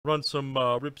Run some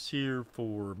rips here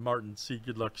for Martin C.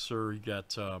 Good luck, sir. You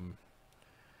got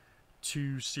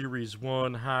 2 Series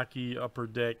 1 Hockey Upper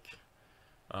Deck,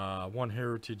 1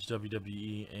 Heritage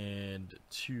WWE, and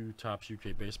 2 Topps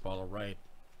UK Baseball. All right.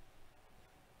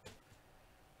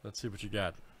 Let's see what you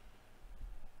got.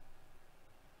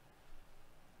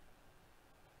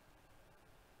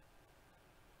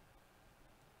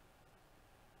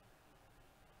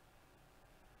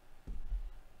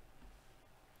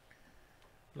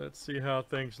 Let's see how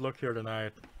things look here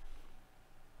tonight.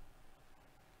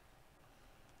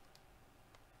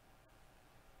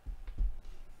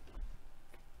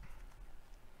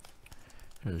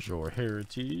 Here's your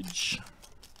Heritage.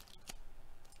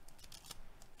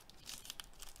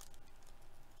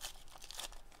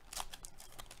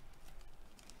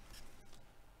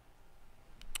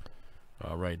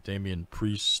 All right, Damian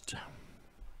Priest.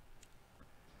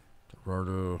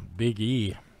 Gerardo, Big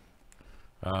E.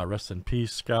 Rest in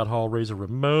peace, Scott Hall, Razor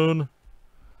Ramon.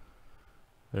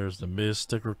 There's the Miz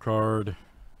sticker card.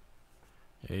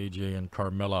 AJ and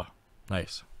Carmella.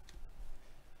 Nice.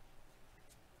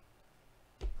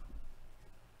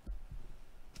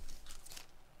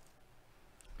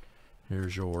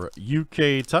 Here's your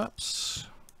UK Topps.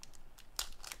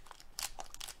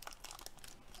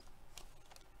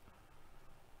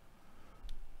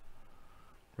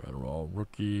 Gratterall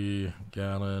rookie,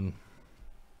 Gallon.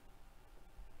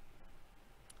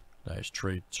 Nice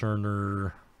Trey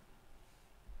Turner.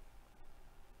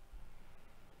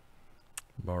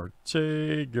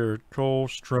 Marte, Garrett Cole,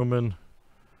 Stroman,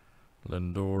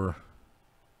 Lindor,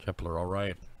 Kepler. All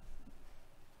right.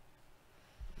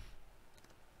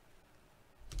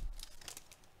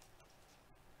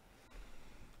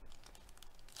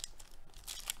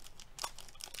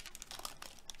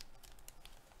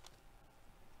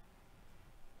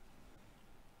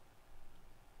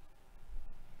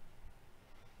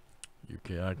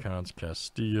 UK Icons,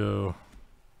 Castillo,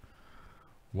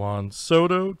 Juan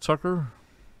Soto, Tucker,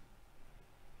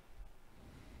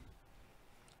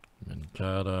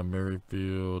 Mancada,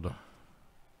 Merrifield,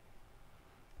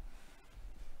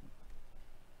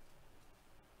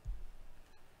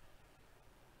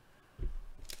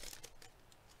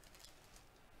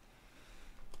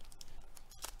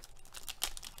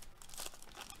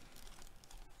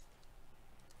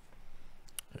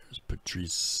 there's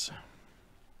Patrice.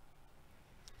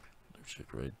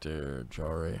 Chick right there,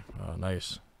 Jare.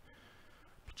 Nice.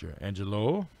 Picture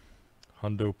Angelo,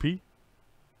 Hundo P.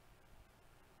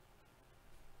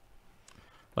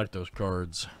 Like those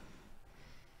cards.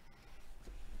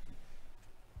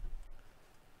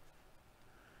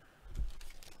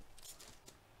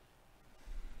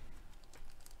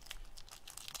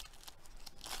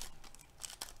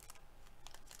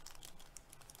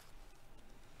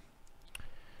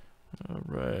 All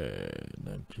right,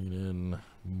 19 in,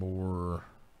 more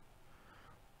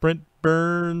Brent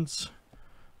Burns.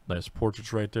 Nice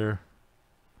portraits right there.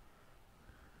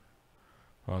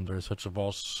 Andres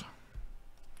Hutchavos.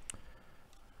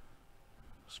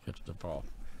 Sketch the fall.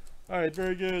 All right,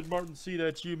 very good, Martin C.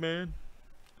 That's you, man.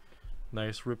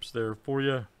 Nice rips there for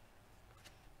you.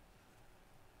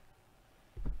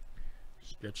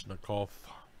 Sketching the cough.